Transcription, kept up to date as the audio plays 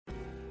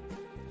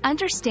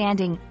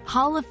Understanding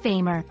Hall of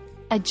Famer,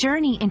 a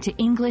journey into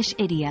English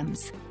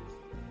idioms.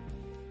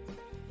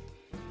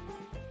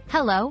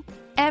 Hello,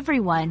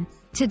 everyone.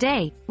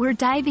 Today, we're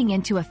diving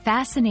into a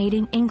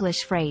fascinating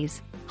English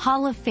phrase,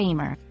 Hall of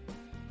Famer.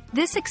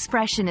 This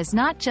expression is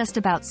not just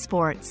about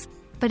sports,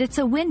 but it's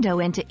a window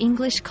into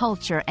English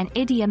culture and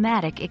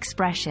idiomatic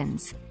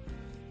expressions.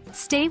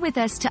 Stay with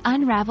us to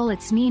unravel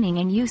its meaning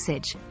and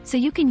usage, so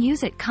you can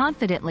use it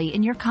confidently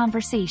in your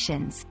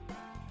conversations.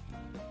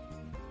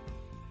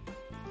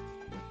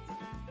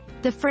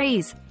 The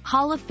phrase,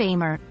 Hall of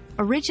Famer,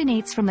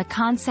 originates from the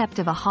concept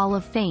of a Hall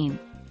of Fame,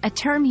 a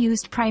term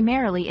used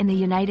primarily in the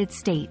United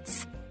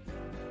States.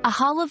 A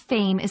Hall of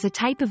Fame is a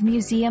type of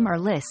museum or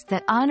list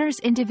that honors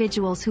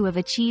individuals who have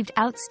achieved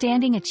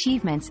outstanding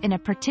achievements in a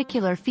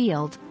particular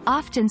field,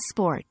 often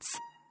sports.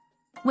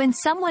 When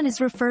someone is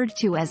referred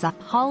to as a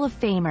Hall of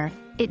Famer,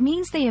 it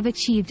means they have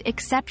achieved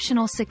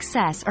exceptional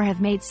success or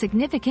have made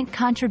significant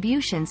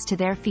contributions to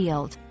their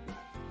field.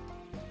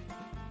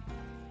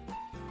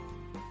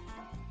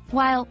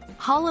 While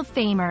Hall of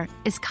Famer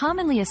is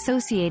commonly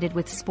associated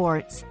with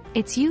sports,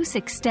 its use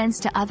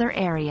extends to other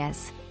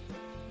areas.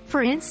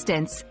 For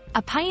instance,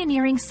 a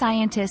pioneering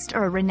scientist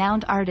or a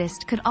renowned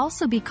artist could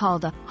also be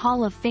called a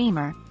Hall of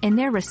Famer in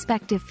their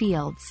respective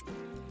fields.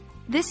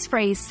 This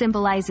phrase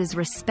symbolizes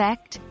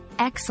respect,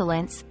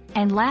 excellence,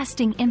 and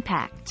lasting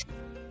impact.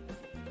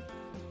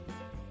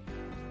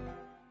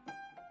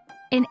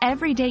 In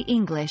everyday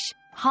English,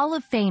 Hall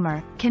of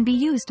Famer can be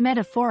used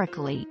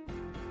metaphorically.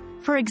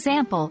 For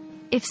example,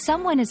 if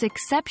someone is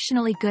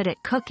exceptionally good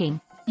at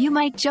cooking, you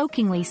might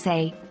jokingly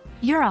say,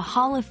 "You're a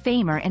Hall of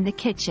Famer in the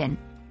kitchen."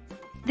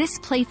 This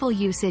playful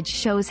usage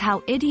shows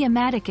how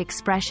idiomatic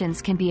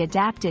expressions can be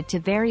adapted to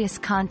various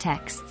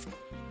contexts,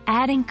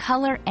 adding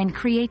color and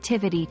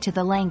creativity to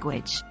the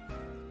language.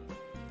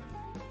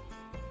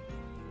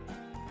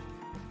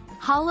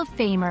 Hall of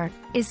Famer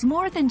is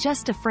more than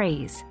just a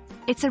phrase.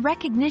 It's a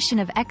recognition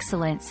of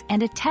excellence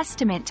and a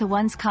testament to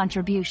one's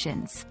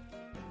contributions.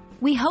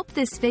 We hope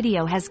this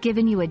video has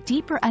given you a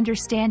deeper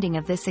understanding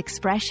of this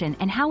expression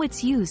and how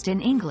it's used in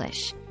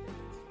English.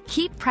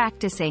 Keep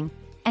practicing,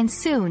 and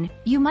soon,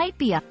 you might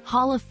be a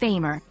Hall of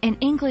Famer in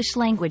English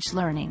language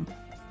learning.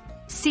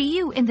 See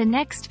you in the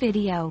next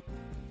video.